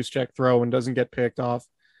Kyle Juszczyk throw and doesn't get picked off,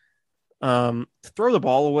 throw the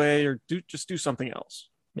ball away or do something else.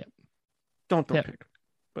 Yeah. Don't pick.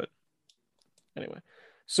 But anyway.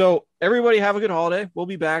 So everybody have a good holiday. We'll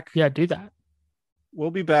be back. Yeah, do that.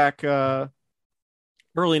 We'll be back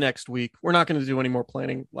early next week. We're not going to do any more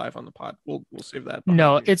planning live on the pod. We'll save that. No,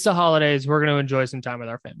 behind you. it's the holidays. We're going to enjoy some time with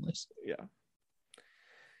our families. Yeah.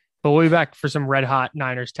 But we'll be back for some red hot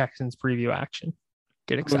Niners Texans preview action.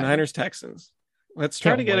 Get excited. Niners Texans. Let's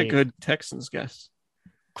try to get wait. a good Texans guess.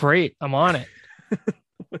 Great. I'm on it.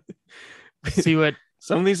 See what.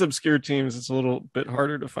 Some of these obscure teams, it's a little bit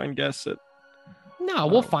harder to find guests at. No,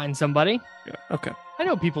 we'll find somebody. Yeah. Okay. I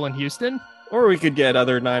know people in Houston. Or we could get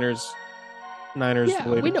other Niners. Yeah,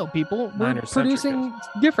 related. we know people. We're Niners-centric producing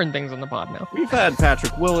different things on the pod now. We've had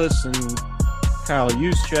Patrick Willis and Kyle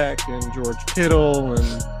Juszczyk and George Kittle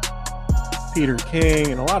and Peter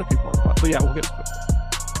King and a lot of people on the pod. But yeah, we'll get to it.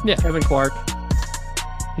 Yeah. Kevin Clark.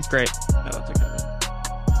 He's great. I don't think Kevin.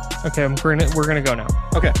 Okay, we're gonna go now.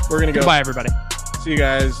 Okay, we're gonna go. Goodbye, everybody. See you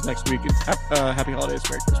guys next week. Happy holidays,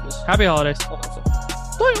 Merry Christmas. Happy holidays. All that stuff.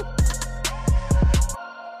 Bye.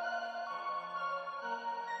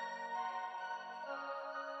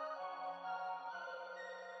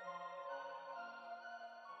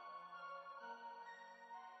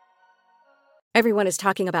 Everyone is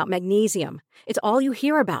talking about magnesium. It's all you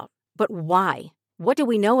hear about. But why? What do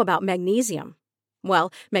we know about magnesium?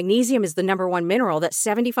 Well, magnesium is the number one mineral that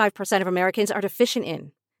 75% of Americans are deficient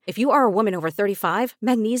in. If you are a woman over 35,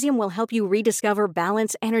 magnesium will help you rediscover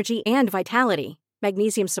balance, energy, and vitality.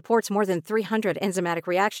 Magnesium supports more than 300 enzymatic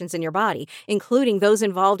reactions in your body, including those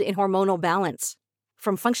involved in hormonal balance.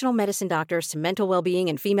 From functional medicine doctors to mental well-being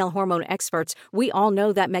and female hormone experts, we all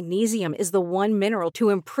know that magnesium is the one mineral to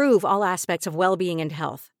improve all aspects of well-being and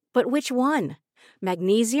health. But which one?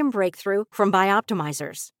 Magnesium Breakthrough from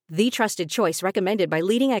Bioptimizers, the trusted choice recommended by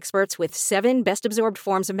leading experts with 7 best-absorbed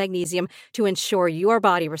forms of magnesium to ensure your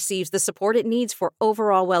body receives the support it needs for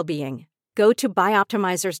overall well-being. Go to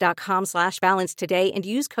bioptimizers.com/balance today and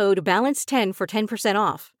use code BALANCE10 for 10%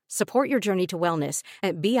 off. Support your journey to wellness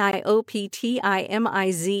at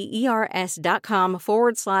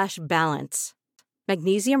bioptimizers.com/balance.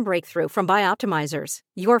 Magnesium Breakthrough from Bioptimizers,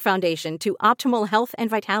 your foundation to optimal health and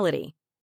vitality.